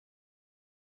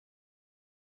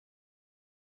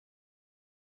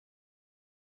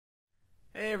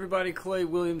Hey everybody, Clay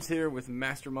Williams here with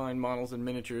Mastermind Models and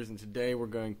Miniatures, and today we're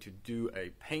going to do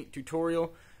a paint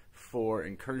tutorial for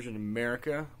Incursion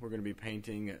America. We're going to be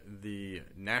painting the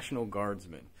National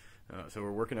Guardsman. So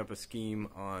we're working up a scheme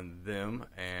on them,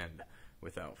 and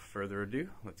without further ado,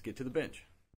 let's get to the bench.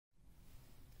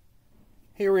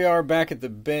 Here we are back at the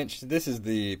bench. This is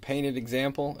the painted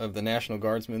example of the National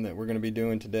Guardsman that we're going to be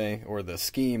doing today, or the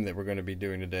scheme that we're going to be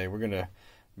doing today. We're going to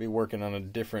be working on a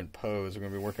different pose. We're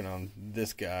going to be working on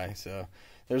this guy. So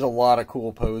there's a lot of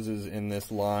cool poses in this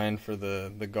line for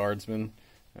the guardsman.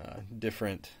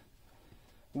 Different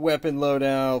weapon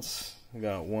loadouts. We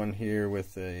got one here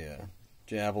with a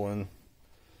javelin.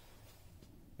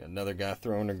 Got another guy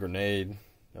throwing a grenade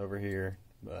over here.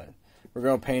 But we're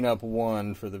going to paint up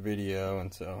one for the video,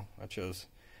 and so I chose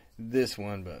this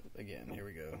one. But again, here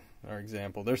we go. Our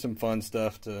example. There's some fun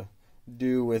stuff to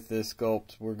do with this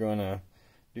sculpt. We're going to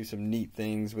do some neat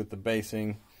things with the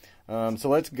basing. So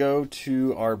let's go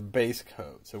to our base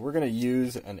coat. So we're going to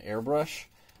use an airbrush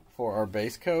for our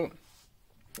base coat.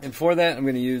 And for that, I'm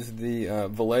going to use the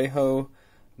Vallejo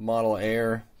Model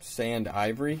Air Sand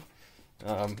Ivory.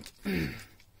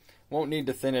 Won't need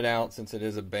to thin it out since it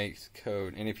is a base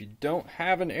coat. And if you don't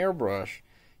have an airbrush,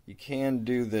 you can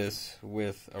do this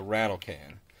with a rattle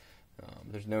can.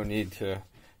 There's no need to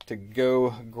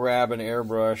go grab an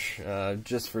airbrush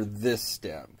just for this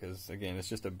step, because again, it's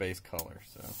just a base color.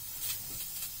 So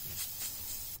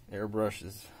airbrush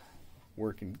is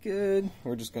working good.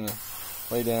 We're just gonna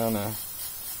lay down a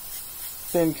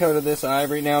thin coat of this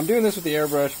ivory. Now I'm doing this with the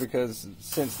airbrush because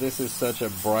since this is such a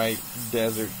bright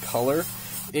desert color,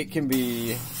 it can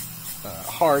be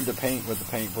hard to paint with the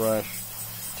paintbrush.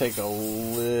 Take a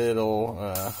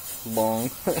little long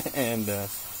and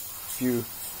few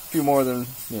more than,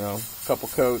 a couple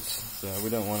coats. So we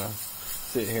don't want to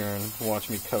sit here and watch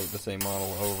me coat the same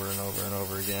model over and over and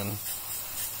over again.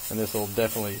 And this will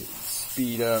definitely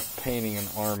speed up painting an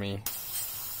army.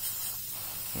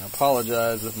 I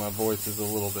apologize if my voice is a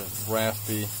little bit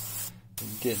raspy.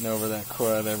 I'm getting over that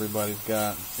crud everybody's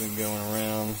got. It's been going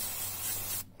around.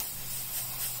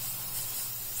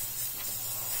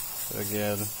 So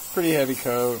again, pretty heavy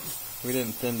coat. We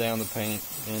didn't thin down the paint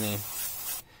any.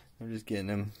 I'm just getting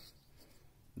them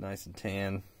nice and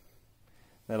tan.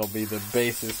 That'll be the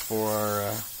basis for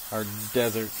our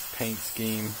desert paint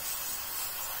scheme.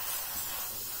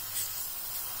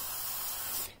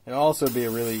 It'll also be a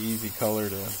really easy color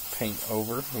to paint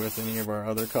over with any of our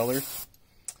other colors.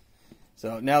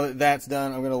 So now that that's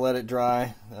done, I'm going to let it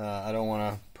dry. I don't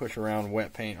want to push around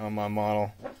wet paint on my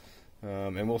model.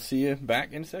 And we'll see you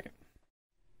back in a second.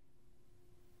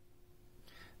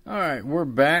 Alright, we're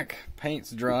back. Paint's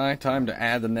dry. Time to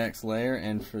add the next layer,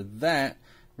 and for that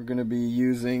we're going to be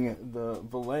using the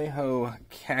Vallejo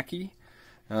Khaki.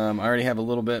 I already have a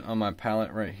little bit on my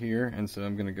palette right here, and so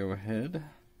I'm going to go ahead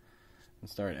and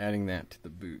start adding that to the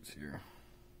boots here.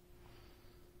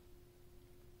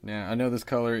 Now, I know this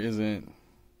color isn't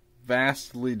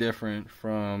vastly different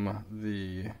from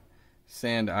the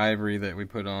sand ivory that we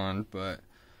put on, but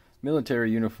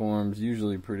military uniforms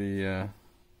usually pretty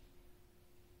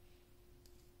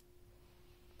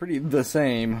the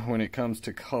same when it comes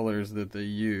to colors that they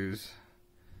use.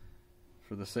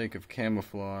 For the sake of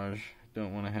camouflage,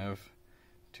 don't want to have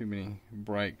too many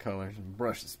bright colors. The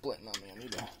brush is splitting on me. I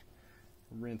need to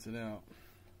rinse it out.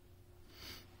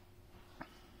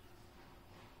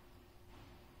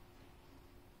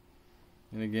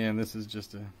 And again, this is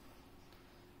just a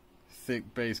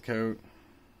thick base coat.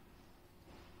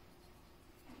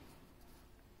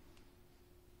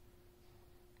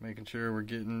 Making sure we're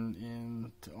getting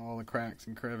into all the cracks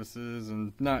and crevices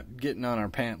and not getting on our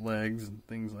pant legs and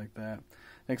things like that.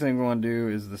 Next thing we want to do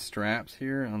is the straps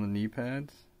here on the knee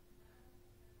pads.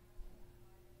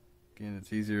 Again,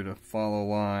 it's easier to follow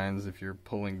lines if you're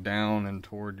pulling down and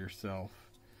toward yourself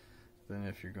than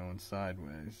if you're going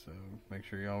sideways. So make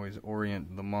sure you always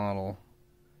orient the model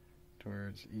to where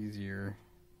it's easier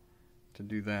to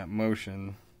do that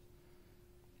motion.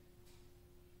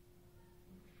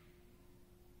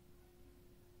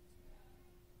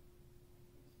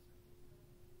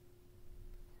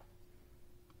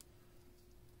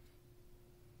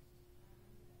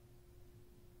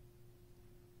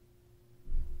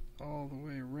 All the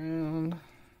way around,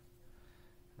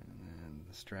 and then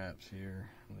the straps here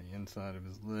on the inside of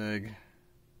his leg.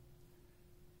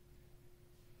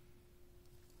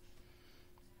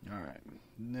 Alright,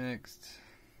 next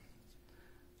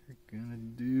we're gonna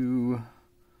do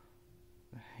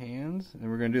the hands, and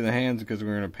we're gonna do the hands because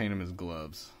we're gonna paint them as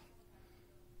gloves.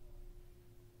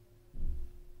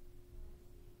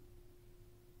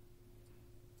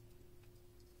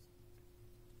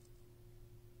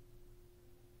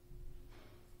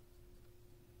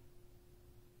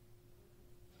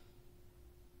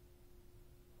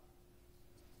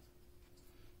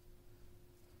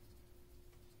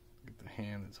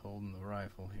 hand that's holding the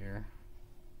rifle here.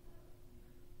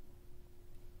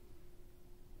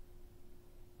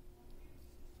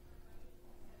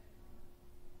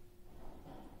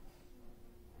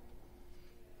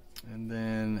 And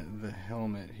then the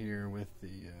helmet here with the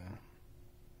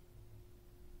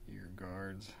ear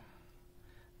guards.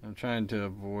 I'm trying to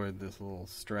avoid this little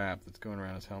strap that's going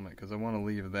around his helmet because I want to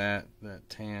leave that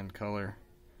tan color.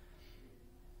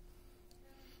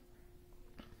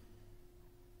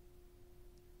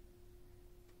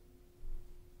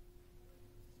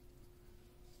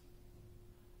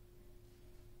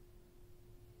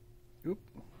 Oop,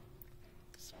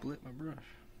 split my brush.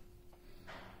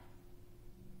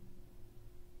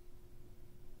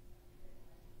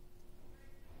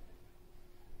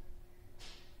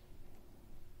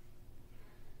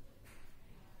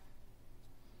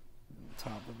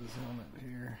 Top of his helmet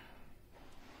here.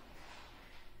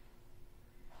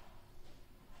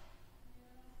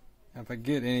 If I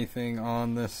get anything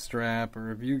on this strap,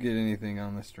 or if you get anything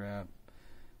on the strap,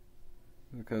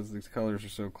 because these colors are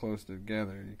so close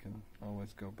together, you can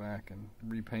always go back and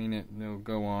repaint it, and it'll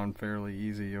go on fairly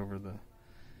easy over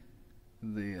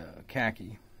the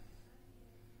khaki.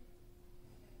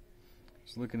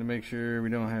 Just looking to make sure we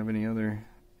don't have any other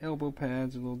elbow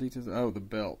pads or little details. Oh, the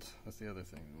belt. That's the other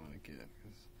thing we want to get,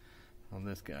 because on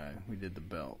this guy we did the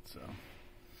belt. So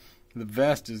the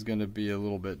vest is going to be a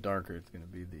little bit darker. It's going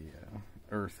to be the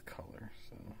earth color.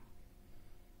 So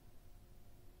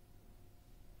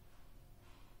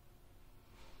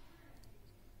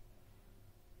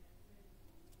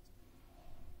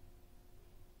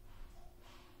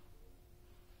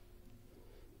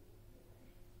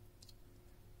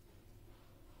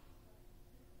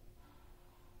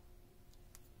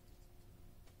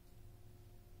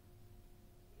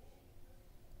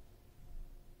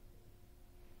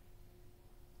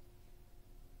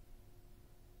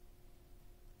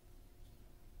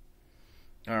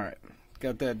alright,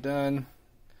 got that done.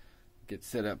 Get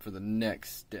set up for the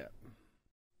next step.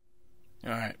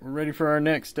 Alright, we're ready for our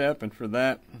next step, and for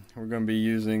that we're going to be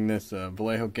using this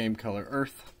Vallejo Game Color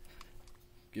Earth.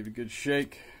 Give it a good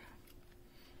shake.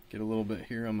 Get a little bit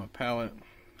here on my palette.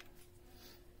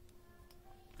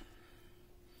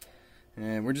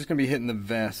 And we're just going to be hitting the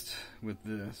vest with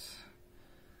this.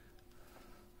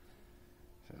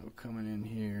 So coming in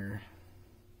here.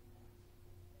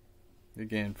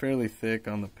 Again, fairly thick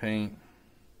on the paint.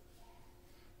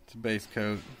 It's a base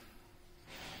coat.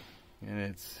 And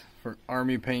it's for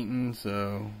army painting,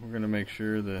 so we're going to make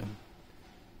sure that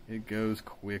it goes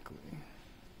quickly.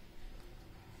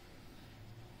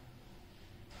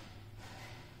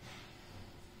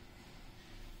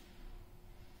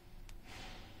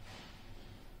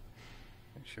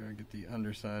 Make sure I get the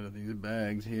underside of these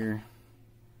bags here.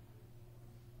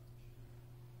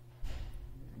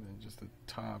 Just the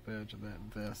top edge of that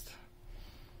vest.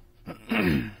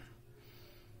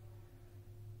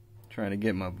 Trying to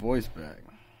get my voice back.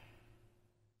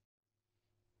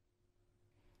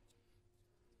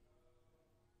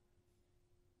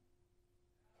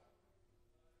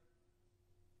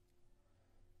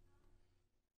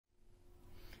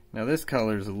 Now this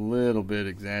color is a little bit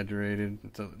exaggerated.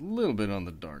 It's a little bit on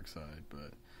the dark side,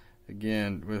 but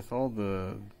again, with all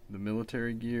the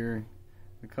military gear,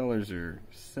 the colors are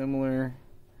similar,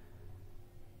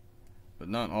 but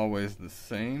not always the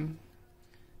same.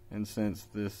 And since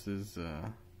this is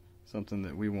something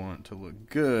that we want to look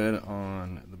good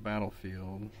on the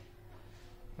battlefield,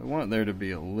 we want there to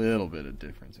be a little bit of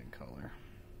difference in color.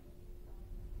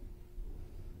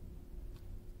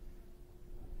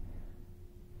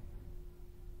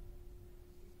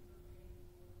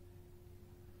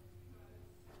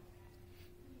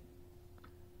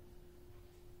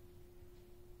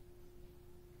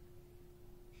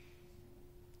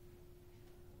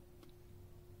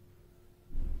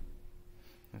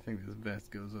 I think this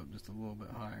vest goes up just a little bit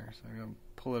higher, so I'm going to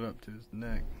pull it up to his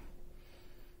neck.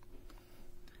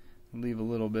 Leave a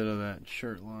little bit of that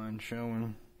shirt line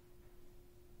showing.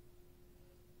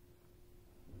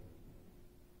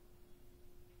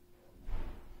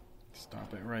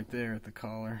 Stop it right there at the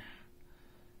collar.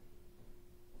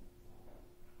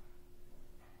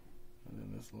 And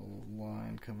then this little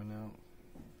line coming out.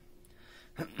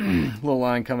 Little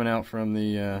line coming out from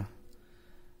the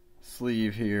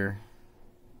sleeve here.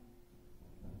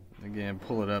 Again,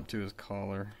 pull it up to his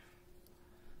collar.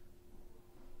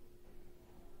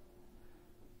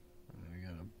 And then we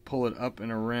gotta pull it up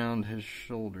and around his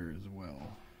shoulder as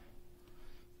well.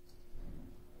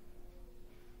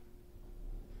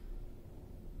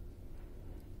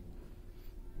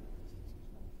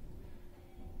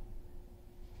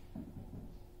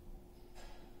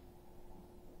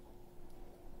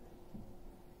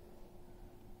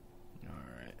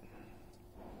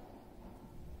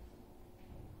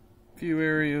 few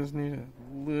areas need a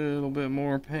little bit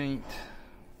more paint.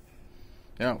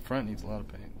 Out front needs a lot of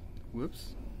paint.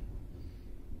 Whoops.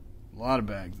 A lot of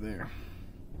bags there.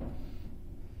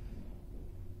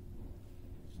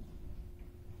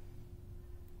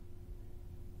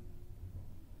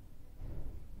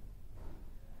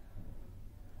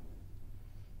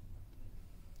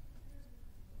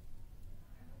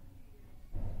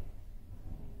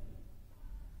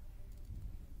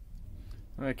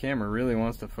 My camera really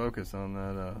wants to focus on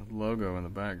that logo in the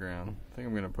background. I think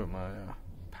I'm going to put my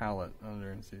palette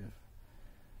under and see if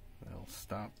that'll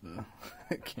stop the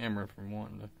camera from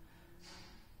wanting to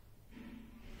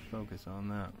focus on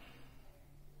that.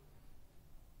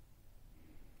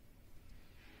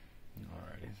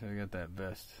 Alrighty, so we got that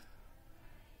vest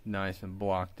nice and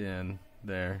blocked in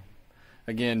there.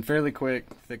 Again, fairly quick,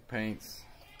 thick paints.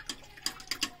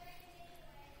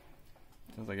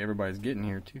 Sounds like everybody's getting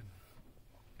here too.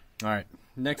 Alright,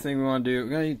 next thing we want to do, we're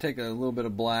going to take a little bit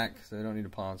of black, so I don't need to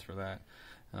pause for that.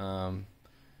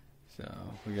 So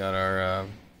we got our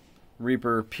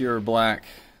Reaper Pure Black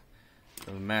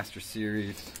from the Master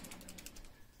Series.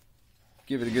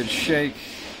 Give it a good shake,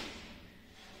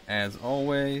 as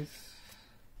always.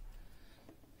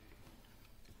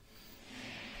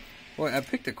 Boy, I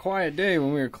picked a quiet day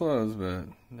when we were closed, but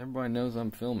everybody knows I'm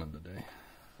filming today.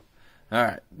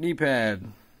 Alright, knee pad.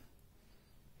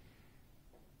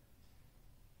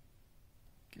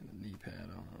 Get a knee pad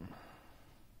on.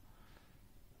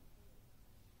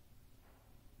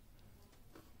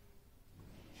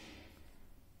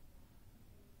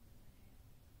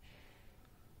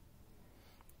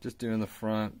 Just doing the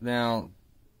front. Now,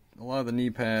 a lot of the knee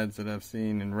pads that I've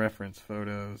seen in reference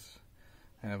photos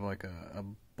have like a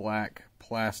black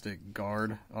plastic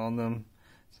guard on them.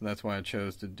 So that's why I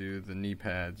chose to do the knee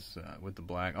pads with the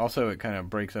black. Also, it kind of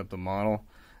breaks up the model.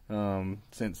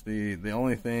 Since the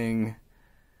only thing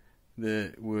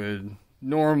that would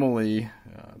normally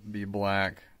be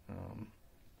black,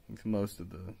 most of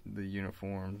the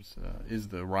uniforms, is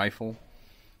the rifle.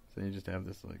 So you just have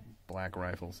this like black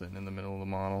rifle sitting in the middle of the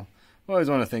model. I always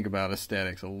want to think about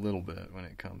aesthetics a little bit when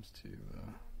it comes to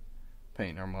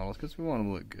painting our models, because we want them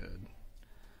to look good.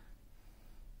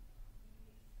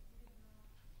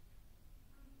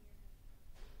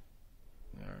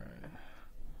 Alright.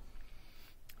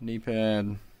 Knee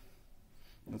pad.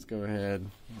 Let's go ahead.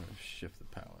 I'm going to shift the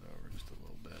palette over just a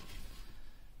little bit.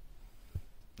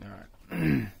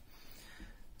 Alright.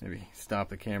 Maybe stop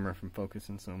the camera from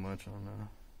focusing so much on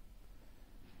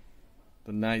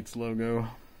the Knights logo.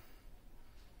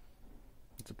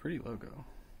 It's a pretty logo,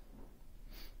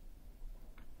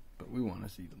 but we want to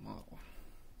see the model.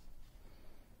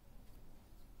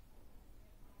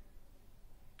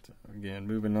 So again,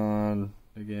 moving on.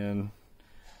 Again,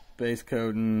 base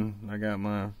coating. I got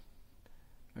my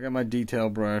detail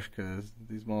brush, because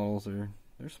these models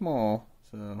they're small,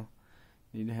 so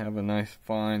you need to have a nice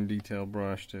fine detail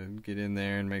brush to get in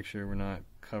there and make sure we're not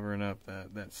covering up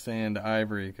that sand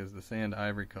ivory, because the sand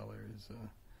ivory color is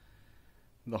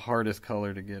the hardest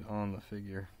color to get on the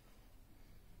figure.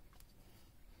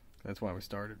 That's why we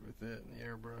started with it in the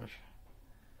airbrush.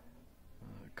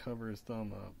 Cover his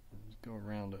thumb up, just go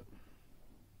around it.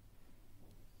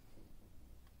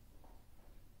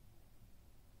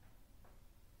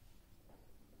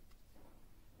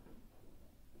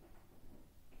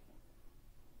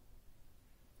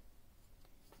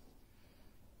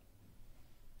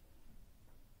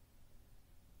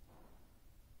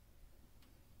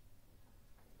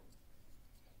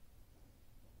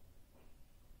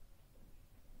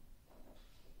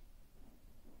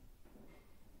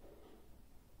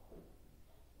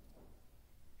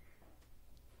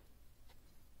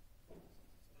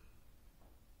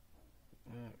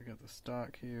 We got the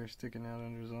stock here sticking out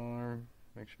under his arm.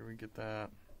 Make sure we get that.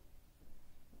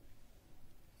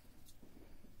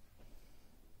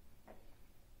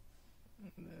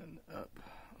 And then up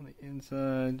on the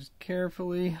inside, just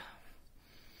carefully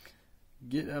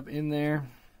get up in there.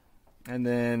 And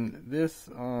then this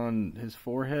on his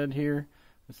forehead here,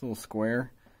 this little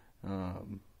square,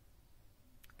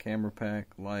 camera pack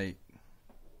light.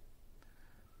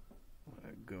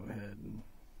 Go ahead and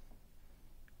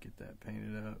get that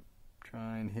painted up.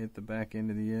 Try and hit the back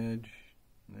end of the edge.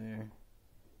 There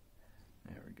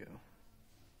we go.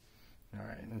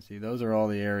 Alright, let's see. Those are all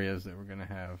the areas that we're going to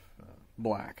have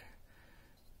black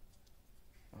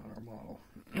on our model.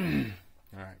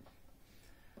 Alright.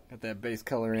 Got that base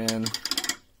color in.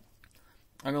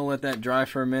 I'm going to let that dry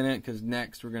for a minute, because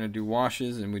next we're going to do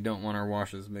washes, and we don't want our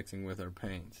washes mixing with our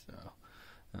paint. So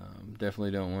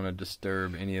definitely don't want to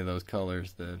disturb any of those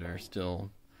colors that are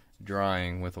still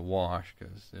drying with a wash,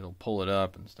 because it'll pull it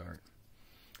up and start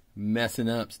messing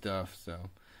up stuff. So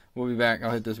we'll be back.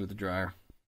 I'll hit this with the dryer.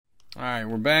 Alright,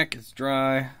 we're back. It's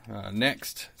dry.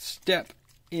 Next step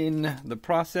in the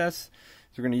process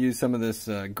is we're going to use some of this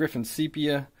Griffin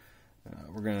sepia.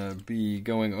 We're going to be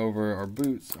going over our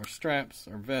boots, our straps,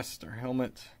 our vest, our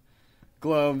helmet,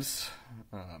 gloves,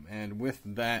 and with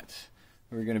that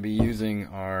we're going to be using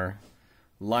our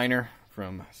liner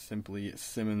from Simply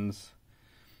Simmons.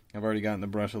 I've already gotten the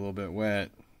brush a little bit wet,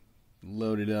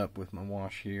 loaded up with my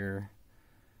wash here.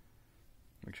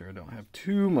 Make sure I don't have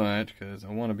too much, because I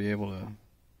want to be able to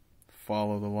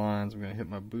follow the lines. I'm going to hit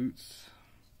my boots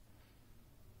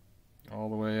all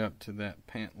the way up to that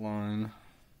pant line.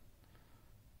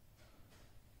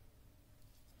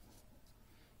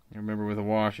 Remember, with a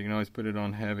wash, you can always put it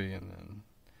on heavy and then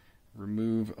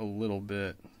remove a little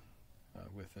bit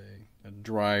with a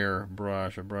drier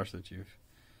brush, a brush that you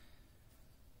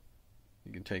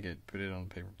can take it, put it on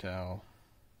a paper towel,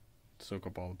 soak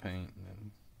up all the paint, and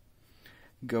then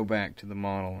go back to the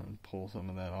model and pull some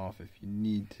of that off if you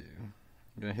need to.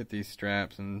 I'm going to hit these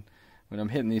straps, and when I'm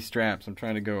hitting these straps, I'm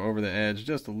trying to go over the edge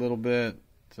just a little bit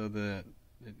so that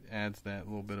it adds that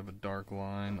little bit of a dark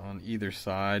line on either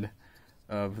side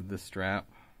of the strap,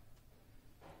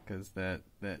 because that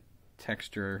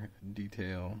texture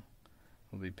detail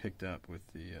will be picked up with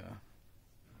the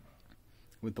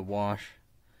wash.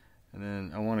 And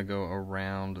then I want to go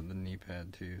around the knee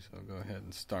pad too, so I'll go ahead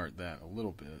and start that a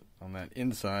little bit on that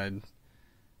inside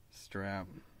strap.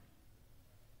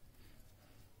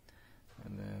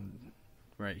 And then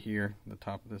right here, the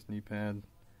top of this knee pad,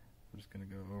 I'm just going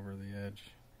to go over the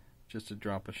edge just to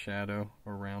drop a shadow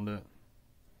around it.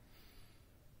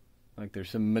 Like there's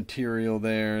some material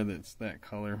there that's that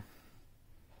color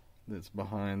that's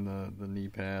behind the knee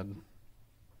pad.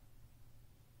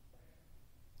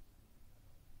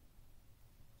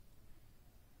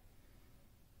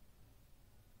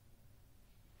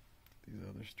 These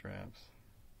other straps.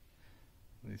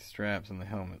 These straps and the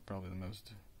helmet, probably the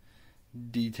most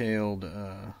detailed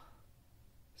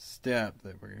step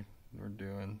that we're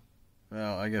doing.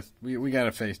 Well, I guess we got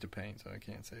a face to paint, so I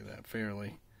can't say that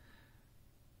fairly.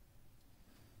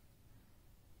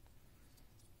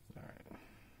 Alright,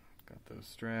 got those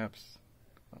straps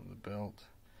on the belt.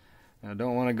 Now, I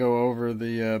don't want to go over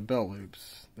the belt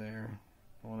loops there.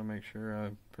 I want to make sure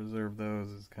I preserve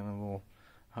those as kind of little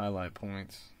highlight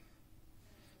points.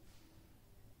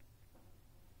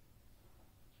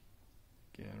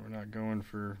 Again, we're not going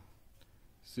for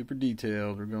super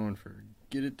detailed. We're going for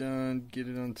get it done, get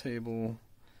it on table.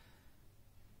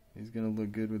 He's going to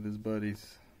look good with his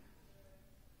buddies.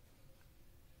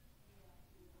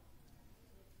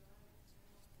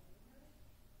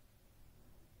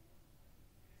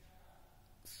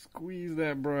 Squeeze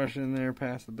that brush in there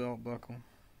past the belt buckle.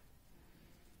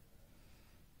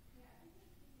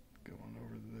 Go on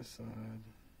over to this side.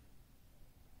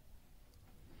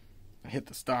 I hit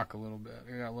the stock a little bit.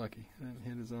 I got lucky. I didn't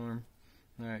hit his arm.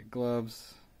 Alright,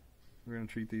 gloves. We're going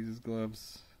to treat these as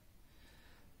gloves.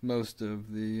 Most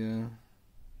of the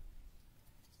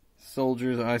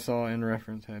soldiers I saw in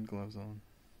reference had gloves on.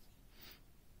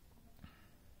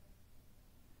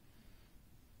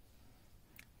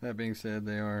 That being said,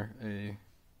 they are a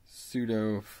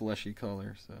pseudo fleshy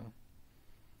color, so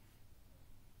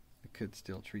I could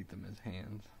still treat them as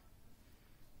hands.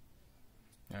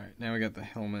 Alright, now we got the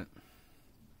helmet.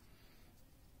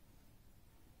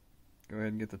 Go ahead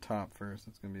and get the top first.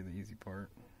 That's going to be the easy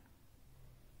part.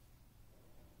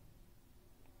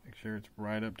 Make sure it's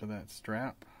right up to that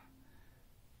strap.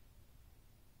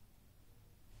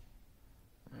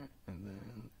 Right, and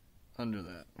then under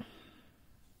that.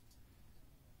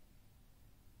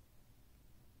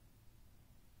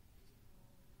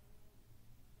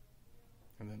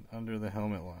 And then under the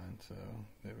helmet line, so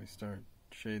that we start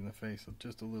shading the face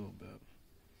just a little bit.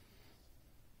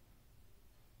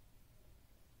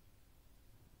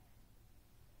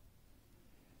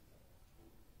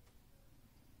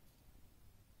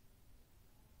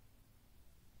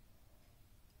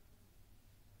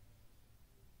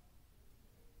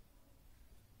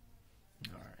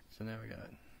 Alright, so now we got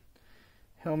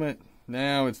helmet.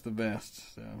 Now it's the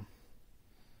vest, so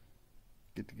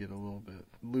get a little bit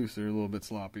looser, a little bit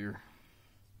sloppier.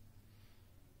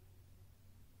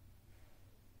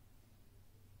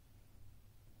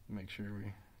 Make sure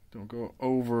we don't go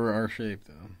over our shape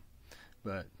though.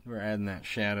 But we're adding that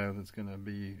shadow that's going to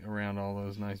be around all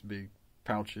those nice big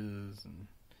pouches and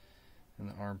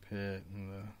the armpit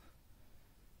and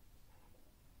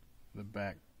the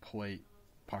back plate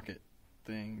pocket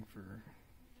thing for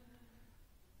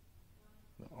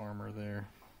the armor there.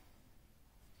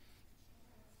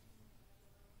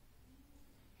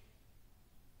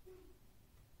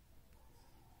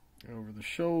 over the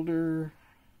shoulder.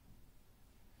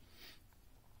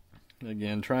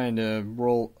 Again, trying to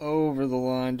roll over the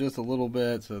line just a little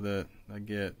bit so that I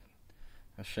get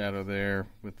a shadow there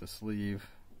with the sleeve.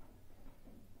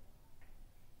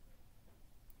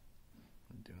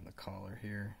 I'm doing the collar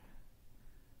here.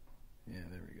 Yeah,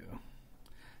 there we go.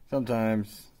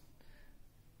 Sometimes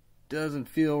doesn't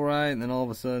feel right, and then all of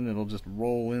a sudden it'll just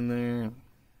roll in there.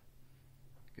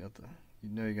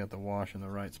 You got the wash in the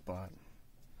right spot.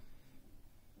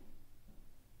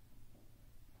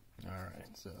 All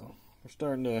right, so we're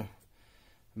starting to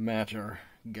match our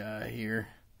guy here.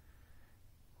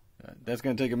 That's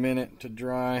going to take a minute to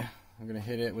dry. I'm going to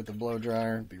hit it with the blow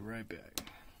dryer. Be right back.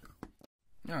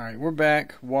 All right, we're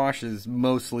back. Wash is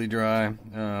mostly dry.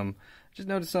 Just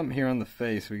noticed something here on the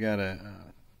face. We got a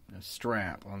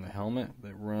strap on the helmet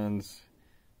that runs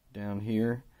down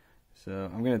here. So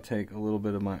I'm going to take a little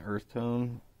bit of my earth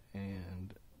tone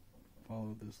and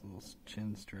follow this little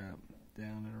chin strap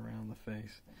down and around the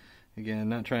face. Again,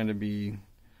 not trying to be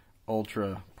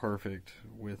ultra perfect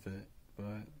with it,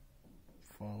 but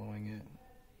following it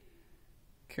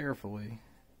carefully.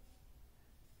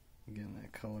 Getting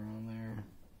that color on there.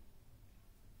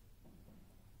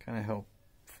 Kind of help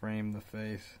frame the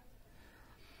face.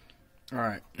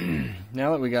 Alright,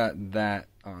 now that we got that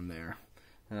on there,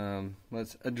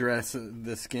 let's address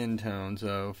the skin tone.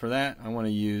 So for that, I want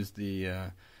to use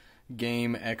the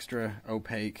Game Extra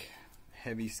Opaque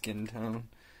Heavy Skin Tone.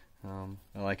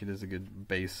 I like it as a good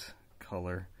base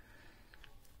color.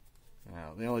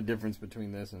 Now, the only difference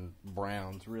between this and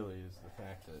browns really is the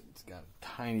fact that it's got a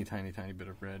tiny bit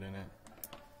of red in it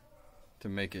to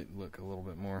make it look a little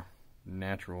bit more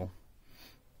natural.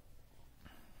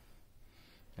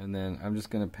 And then I'm just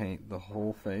going to paint the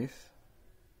whole face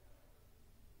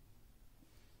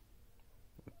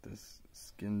with this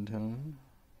skin tone.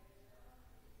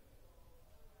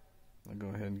 I'll go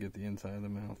ahead and get the inside of the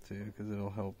mouth too, because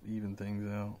it'll help even things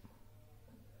out.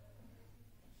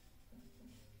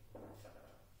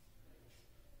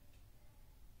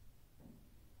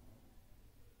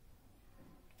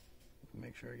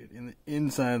 Make sure I get in the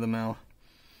inside of the mouth.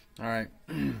 Alright,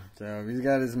 so he's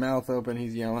got his mouth open,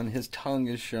 he's yelling, his tongue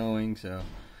is showing, so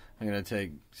I'm going to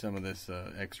take some of this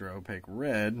extra opaque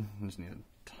red. I just need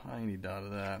a tiny dot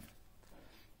of that.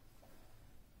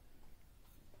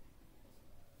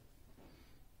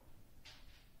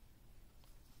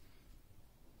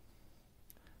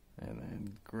 And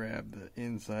then grab the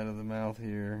inside of the mouth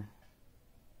here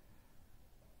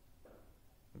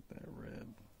with that red,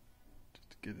 just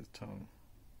to get his tongue.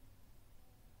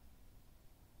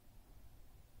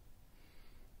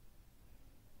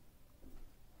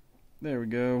 There we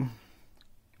go.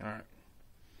 Alright.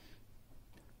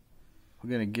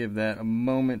 We're going to give that a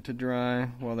moment to dry.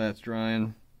 While that's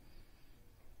drying,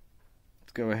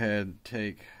 let's go ahead and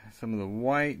take some of the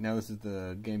white. Now this is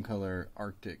the Game Color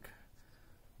Arctic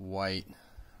White.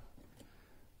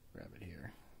 Grab it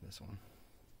here, this one.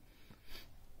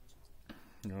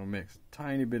 I'm going to mix a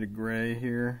tiny bit of gray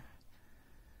here.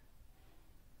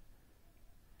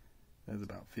 That's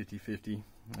about 50-50.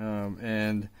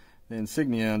 And the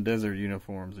insignia on desert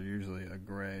uniforms are usually a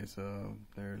gray, so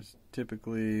there's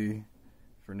typically,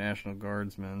 for National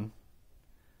Guardsmen,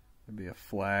 there'd be a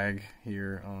flag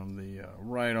here on the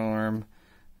right arm.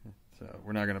 So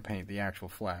we're not going to paint the actual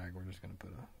flag, we're just going to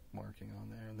put a marking on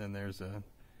there. And then there's a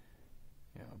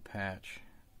patch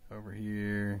over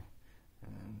here,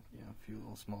 and then a few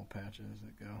little small patches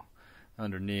that go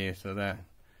underneath, so that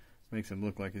makes him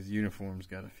look like his uniform's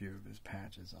got a few of his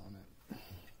patches on it.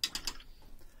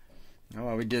 Now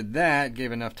while we did that,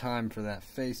 gave enough time for that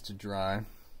face to dry.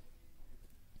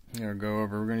 We're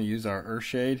going to use our earth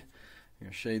shade. We're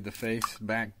going to shade the face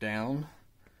back down,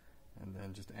 and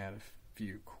then just add a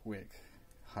few quick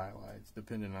highlights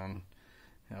depending on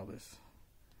how this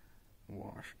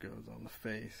wash goes on the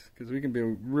face, because we can be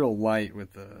real light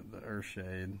with the earth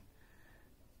shade.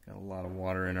 Got a lot of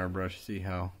water in our brush. See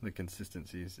how the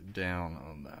consistency is down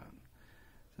on that,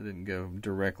 so it didn't go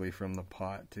directly from the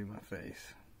pot to my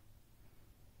face.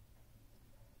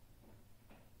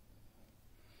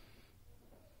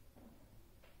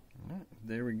 Alright,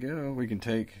 there we go. We can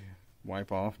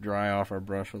dry off our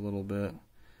brush a little bit,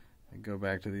 and go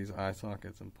back to these eye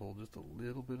sockets and pull just a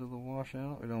little bit of the wash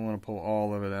out. We don't want to pull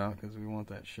all of it out because we want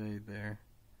that shade there.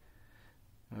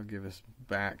 That'll give us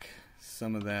back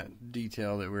some of that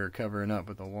detail that we were covering up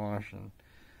with the wash. And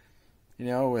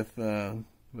with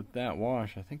that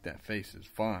wash, I think that face is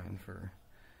fine for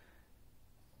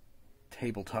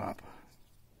tabletop,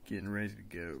 getting ready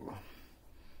to go.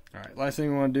 Alright, last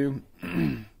thing we want to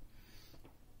do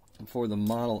for the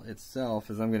model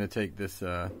itself is I'm going to take this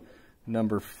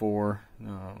number 4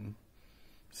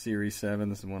 Series 7.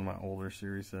 This is one of my older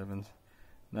Series 7s.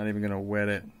 Not even going to wet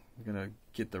it. I'm going to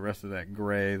get the rest of that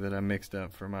gray that I mixed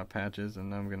up for my patches,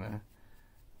 and I'm going to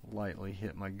lightly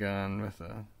hit my gun with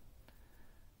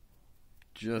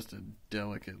just a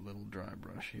delicate little dry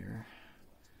brush here,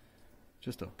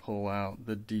 just to pull out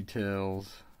the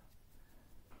details.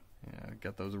 Yeah,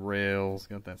 got those rails,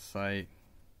 got that sight,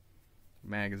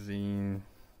 magazine,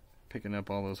 picking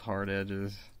up all those hard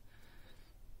edges.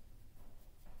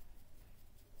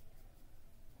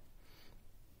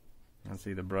 I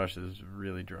see the brush is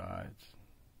really dry.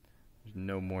 There's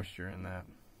no moisture in that,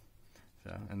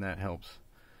 so, and that helps.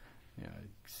 Yeah, you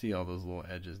see all those little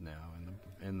edges now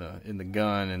in the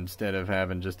gun instead of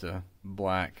having just a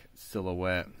black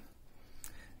silhouette.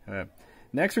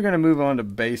 Next, we're going to move on to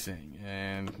basing,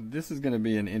 and this is going to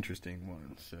be an interesting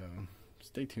one. So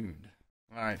stay tuned.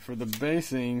 All right, for the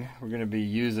basing, we're going to be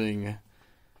using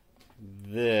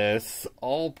this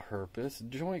all-purpose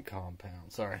joint compound.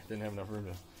 Sorry, didn't have enough room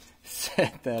to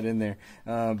set that in there,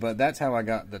 but that's how I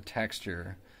got the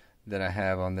texture that I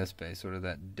have on this base, sort of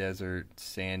that desert,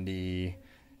 sandy,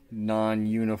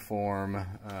 non-uniform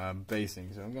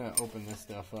basing. So I'm going to open this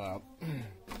stuff up.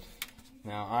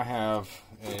 Now I have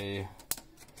a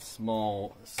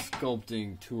small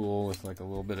sculpting tool with like a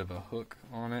little bit of a hook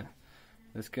on it.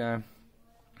 This guy. I'm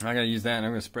going to use that, and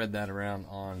I'm going to spread that around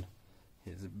on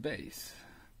his base.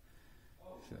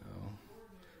 So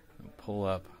I'll pull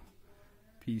up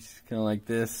a piece kind of like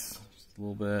this, just a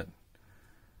little bit.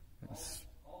 Let's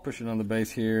push it on the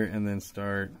base here, and then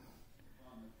start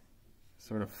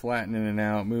sort of flattening it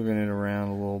out, moving it around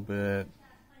a little bit,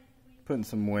 putting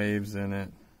some waves in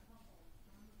it,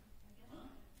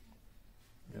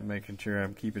 and making sure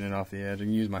I'm keeping it off the edge. I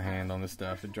can use my hand on this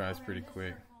stuff, it dries pretty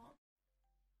quick.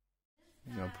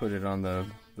 I'm going to put it on the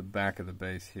back of the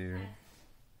base here.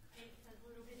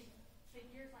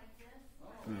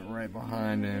 Put it right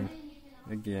behind him.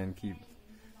 Again, keep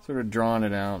sort of drawing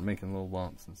it out, making little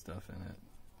bumps and stuff in it.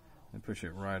 And push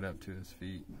it right up to his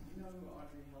feet.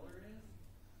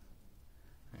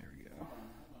 There we go.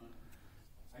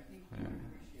 Right.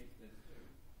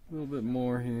 A little bit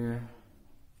more here.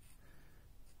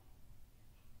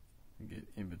 Get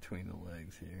in between the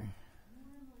legs here.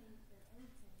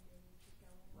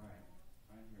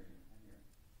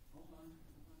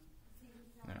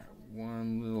 Alright,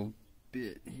 one little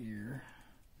bit here.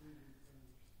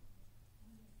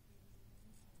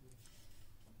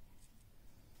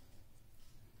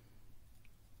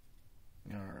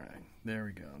 Alright, there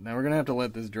we go. Now we're going to have to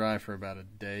let this dry for about a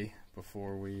day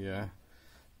before we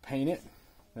paint it.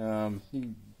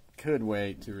 You could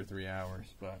wait 2 or 3 hours,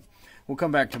 but we'll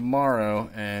come back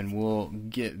tomorrow and we'll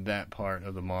get that part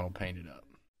of the model painted up.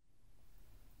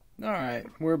 Alright,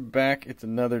 we're back. It's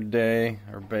another day.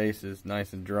 Our base is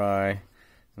nice and dry.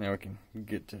 Now we can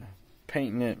get to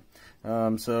painting it.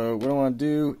 So what I want to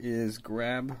do is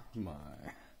grab my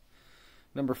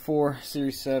number 4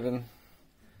 Series 7,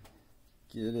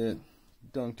 get it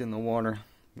dunked in the water,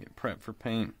 get prepped for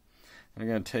paint. I'm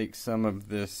going to take some of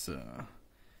this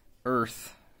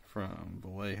earth from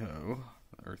Vallejo,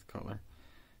 earth color,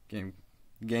 game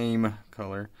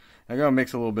color. I'm going to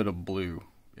mix a little bit of blue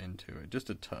into it, just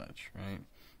a touch, right?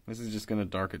 This is just going to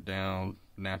dark it down,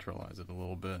 naturalize it a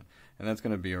little bit, and that's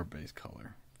going to be our base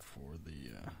color for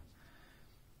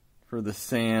the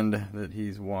sand that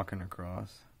he's walking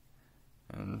across.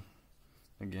 And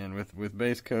again, with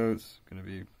base coats, going to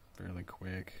be fairly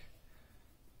quick.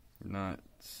 We're not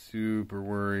super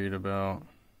worried about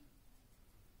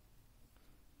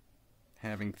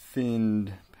having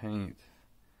thinned paint.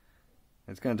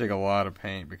 It's going to take a lot of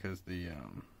paint because the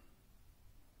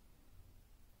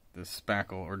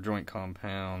spackle or joint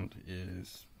compound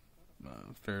is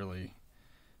fairly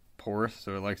porous,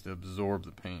 so it likes to absorb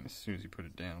the paint as soon as you put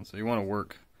it down. So you want to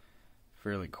work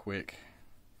fairly quick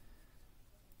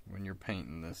when you're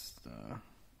painting this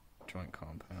joint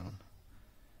compound.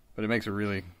 But it makes a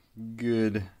really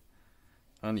good,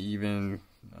 uneven,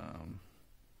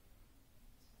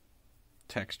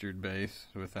 textured base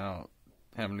without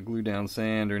having to glue down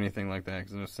sand or anything like that,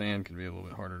 because I know sand can be a little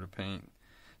bit harder to paint,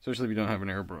 especially if you don't have an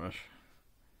airbrush.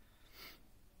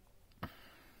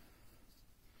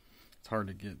 It's hard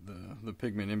to get the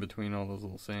pigment in between all those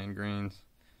little sand grains.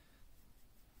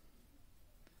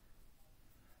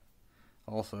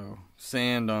 Also,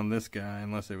 sand on this guy,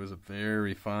 unless it was a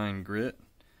very fine grit,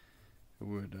 it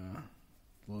would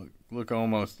look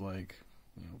almost like,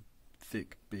 you know,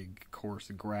 thick, big, coarse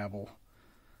gravel.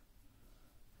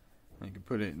 You could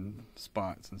put it in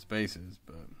spots and spaces,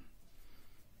 but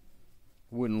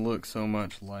wouldn't look so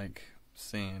much like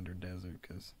sand or desert,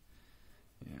 because,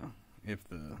 you know, if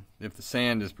the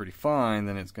sand is pretty fine,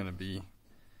 then it's going to be,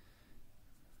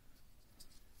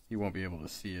 you won't be able to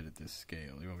see it at this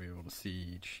scale. You won't be able to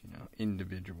see each, you know,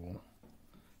 individual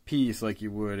piece like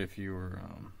you would if you were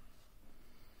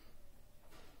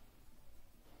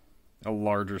a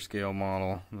larger scale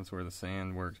model. That's where the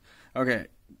sand works. Okay,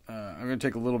 I'm going to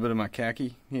take a little bit of my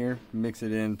khaki here, mix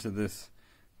it into this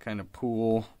kind of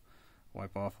pool,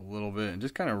 wipe off a little bit, and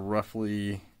just kind of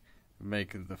roughly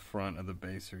make the front of the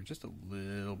baser just a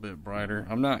little bit brighter.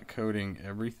 I'm not coating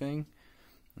everything.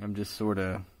 I'm just sort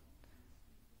of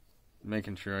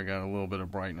making sure I got a little bit of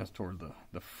brightness toward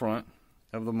the front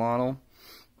of the model.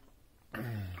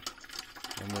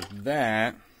 And with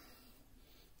that,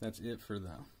 that's it for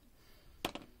the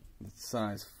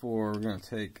size 4. We're going to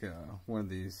take one of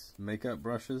these makeup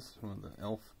brushes, one of the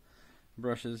elf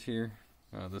brushes here.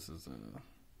 This is a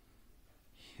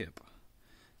hip.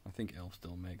 I think elf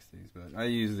still makes these, but I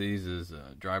use these as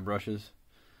dry brushes.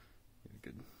 Get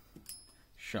a good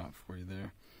shot for you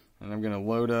there. And I'm going to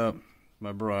load up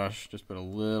my brush, just put a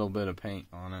little bit of paint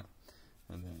on it,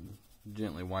 and then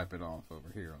gently wipe it off over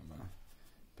here on my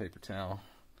paper towel.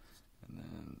 And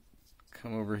then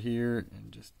come over here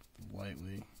and just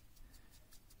lightly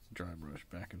dry brush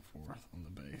back and forth on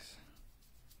the base.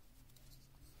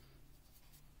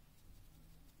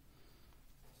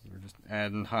 We're just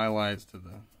adding highlights to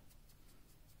the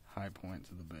high points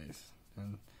of the base.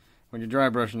 And when you're dry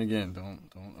brushing, again,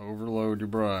 don't overload your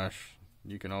brush.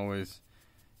 You can always,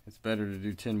 it's better to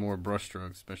do 10 more brush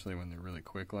strokes, especially when they're really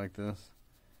quick like this,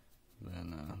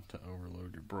 than to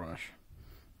overload your brush.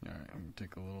 Alright, I'm going to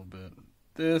take a little bit of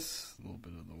this, a little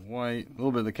bit of the white, a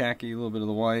little bit of the khaki, a little bit of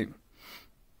the white.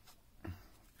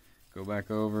 Go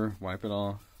back over, wipe it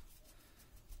off,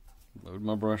 load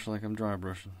my brush like I'm dry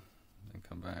brushing, then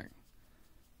come back,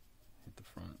 hit the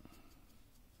front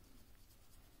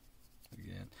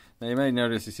again. Now you may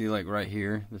notice, you see like right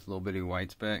here, this little bitty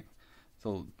white speck,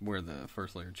 so where the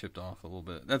first layer chipped off a little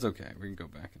bit. That's okay, we can go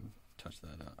back and touch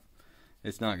that up.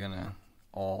 It's not going to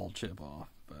all chip off,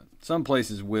 but some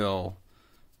places will,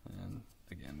 and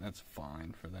again, that's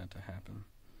fine for that to happen.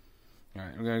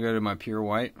 Alright, I'm going to go to my pure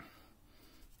white.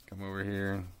 Come over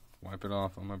here and wipe it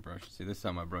off on my brush. See, this is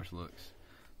how my brush looks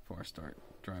before I start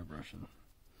dry brushing.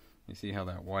 You see how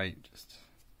that white just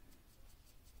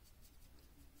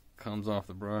comes off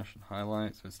the brush and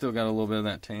highlights. It's still got a little bit of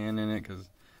that tan in it because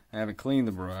I haven't cleaned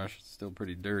the brush. It's still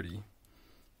pretty dirty.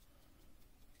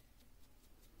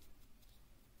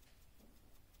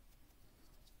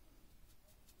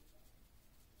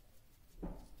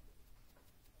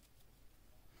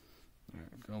 Alright,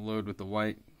 I'm going to load with the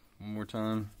white one more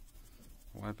time.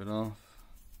 Wipe it off.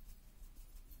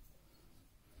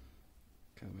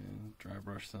 Come in, dry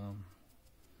brush some.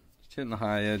 Just hitting the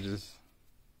high edges.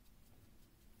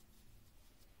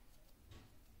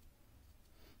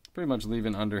 Pretty much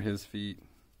leaving under his feet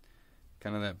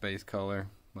kind of that base color,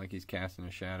 like he's casting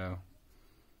a shadow.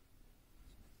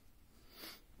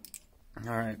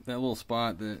 Alright, that little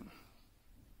spot that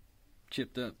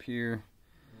chipped up here,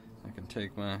 I can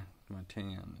take my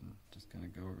tan and just kind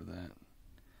of go over that,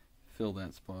 fill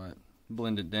that spot,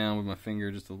 blend it down with my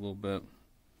finger just a little bit.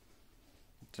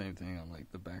 Same thing on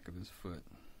like the back of his foot,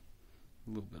 a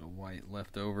little bit of white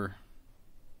left over.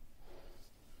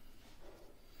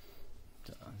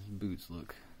 His boots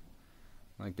look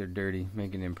like they're dirty,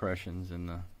 making impressions in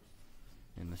the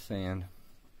sand.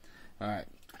 Alright,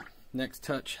 next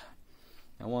touch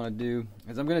I want to do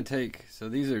is I'm going to take, so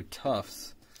these are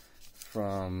tufts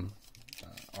from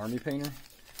Army Painter.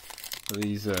 So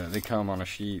these they come on a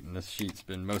sheet, and this sheet's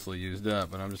been mostly used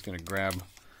up, but I'm just going to grab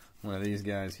one of these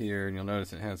guys here, and you'll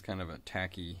notice it has kind of a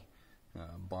tacky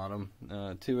bottom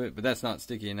to it, but that's not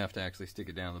sticky enough to actually stick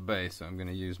it down the base, so I'm going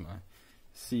to use my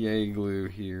CA glue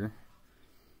here.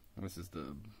 This is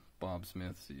the Bob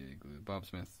Smith CA glue. Bob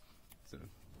Smith, it's an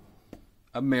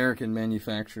American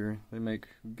manufacturer. They make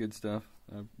good stuff.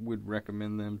 I would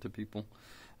recommend them to people.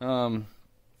 I'm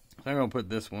going to put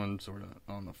this one sort of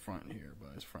on the front here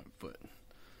by his front foot.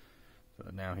 So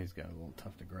now he's got a little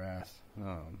tuft of grass.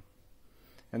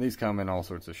 And these come in all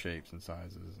sorts of shapes and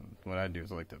sizes. And what I do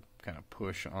is I like to kind of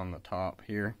push on the top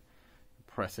here,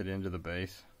 press it into the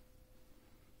base.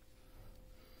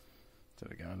 So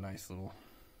we got a nice little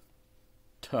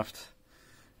tuft.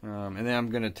 And then I'm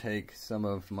going to take some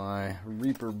of my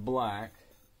Reaper Black,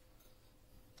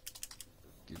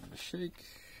 give it a shake,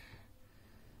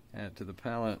 add it to the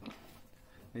palette.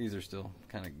 These are still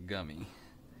kind of gummy.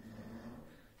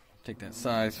 Take that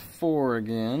size 4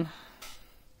 again,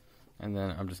 and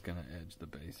then I'm just going to edge the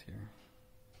base here.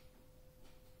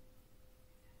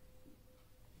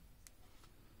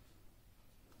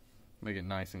 Make it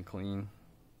nice and clean.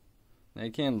 Now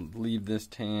you can leave this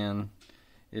tan.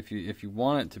 If you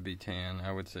want it to be tan,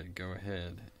 I would say go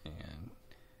ahead and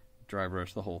dry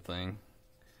brush the whole thing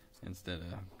instead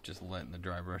of just letting the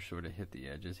dry brush sort of hit the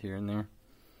edges here and there,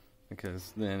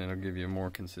 because then it'll give you a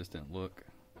more consistent look.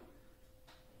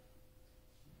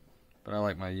 But I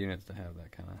like my units to have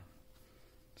that kind of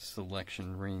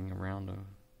selection ring around them.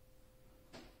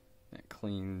 That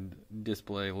clean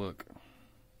display look.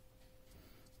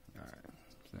 Alright,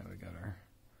 so now we got our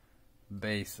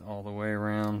base all the way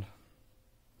around.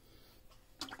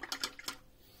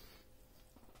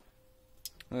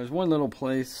 There's one little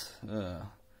place I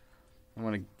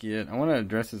want to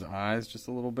address his eyes just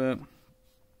a little bit.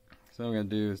 So what I'm going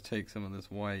to do is take some of this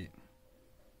white,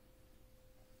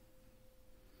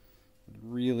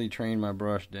 really train my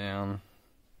brush down,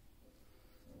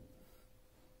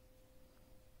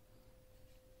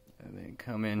 and then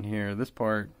come in here. This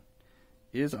part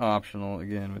is optional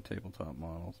again with tabletop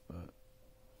models, but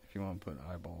if you want to put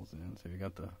eyeballs in, so you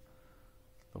got the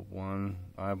one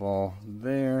eyeball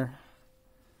there,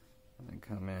 and then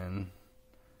come in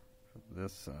from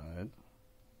this side,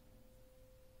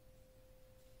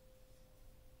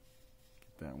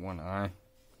 get that one eye.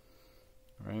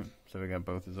 Right, so we got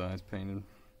both his eyes painted. And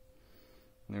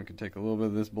then we can take a little bit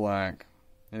of this black,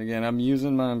 and again I'm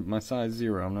using my size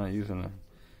 0. I'm not using a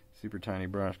super tiny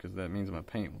brush because that means my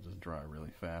paint will just dry really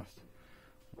fast.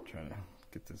 I'll try to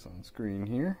get this on screen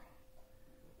here,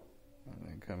 and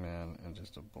then come in and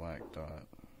just a black dot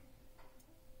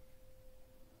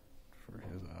for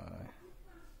his eye.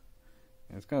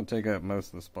 And it's going to take up most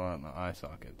of the spot in the eye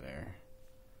socket there.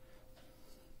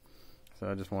 So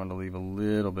I just wanted to leave a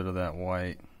little bit of that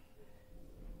white.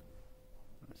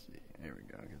 Let's see, there we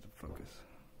go, get the focus.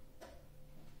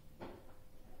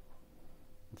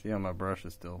 See how my brush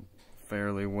is still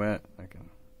fairly wet? I can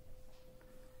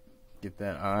get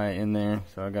that eye in there.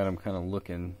 So I got him kind of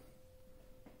looking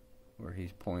where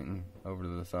he's pointing over to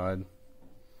the side.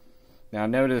 Now I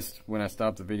noticed when I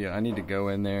stopped the video, I need to go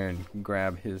in there and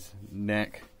grab his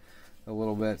neck a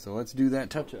little bit. So let's do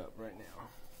that touch up right now.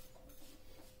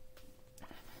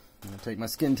 I'm going to take my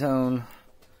skin tone,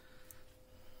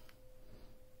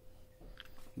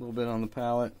 a little bit on the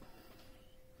palette,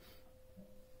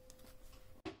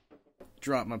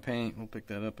 drop my paint, we'll pick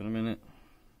that up in a minute.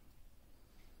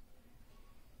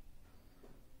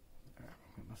 All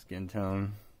right, my skin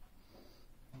tone,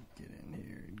 get in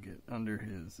here and get under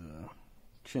his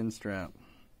chin strap,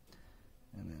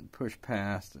 and then push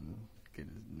past and get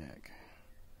his neck.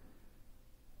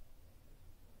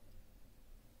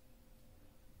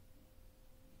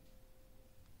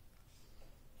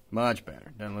 Much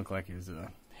better. Doesn't look like his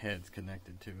head's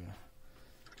connected to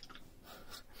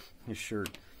his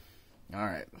shirt.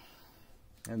 Alright.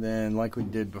 And then, like we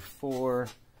did before,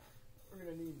 we're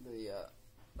going to need the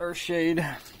earth shade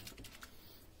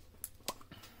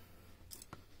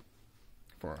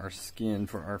for our skin,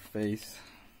 for our face.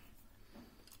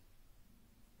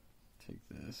 Take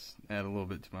this, add a little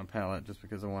bit to my palette just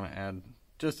because I want to add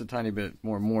just a tiny bit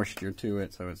more moisture to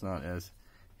it so it's not as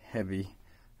heavy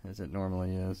as it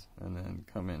normally is, and then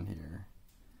come in here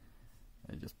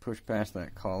and just push past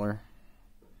that collar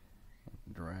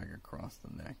and drag across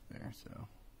the neck there, so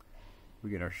we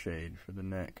get our shade for the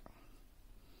neck.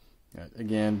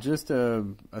 Again, just a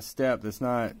step that's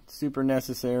not super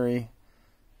necessary,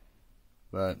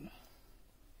 but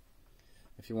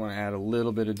if you want to add a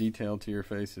little bit of detail to your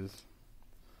faces,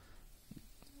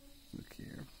 look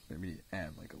here, maybe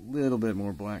add like a little bit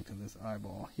more black to this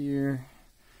eyeball here.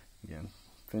 Again,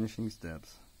 finishing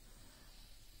steps.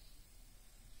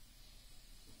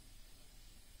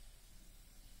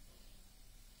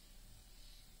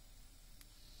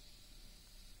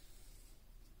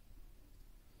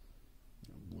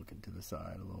 Looking to the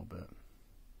side a little bit.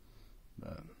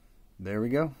 But there we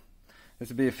go. This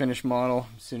will be a finished model.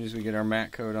 As soon as we get our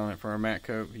matte coat on it, for our matte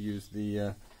coat, we use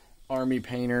the Army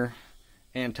Painter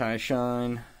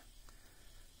Anti-Shine.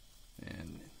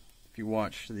 And if you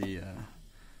watch the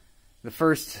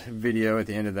first video, at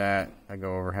the end of that, I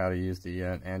go over how to use the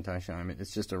anti-shine.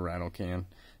 It's just a rattle can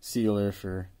sealer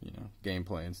for, you know,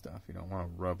 gameplay and stuff. You don't want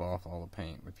to rub off all the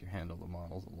paint if you handle the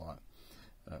models a lot.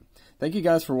 Thank you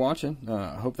guys for watching.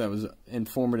 I hope that was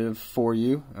informative for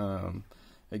you.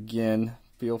 Again,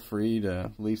 feel free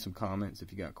to leave some comments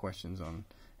if you got questions on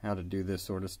how to do this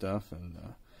sort of stuff. And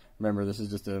remember, this is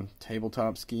just a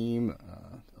tabletop scheme,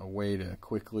 a way to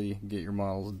quickly get your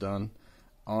models done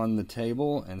on the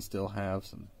table and still have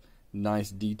some nice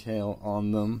detail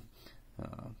on them.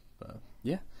 But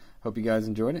yeah, hope you guys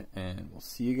enjoyed it, and we'll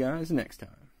see you guys next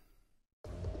time.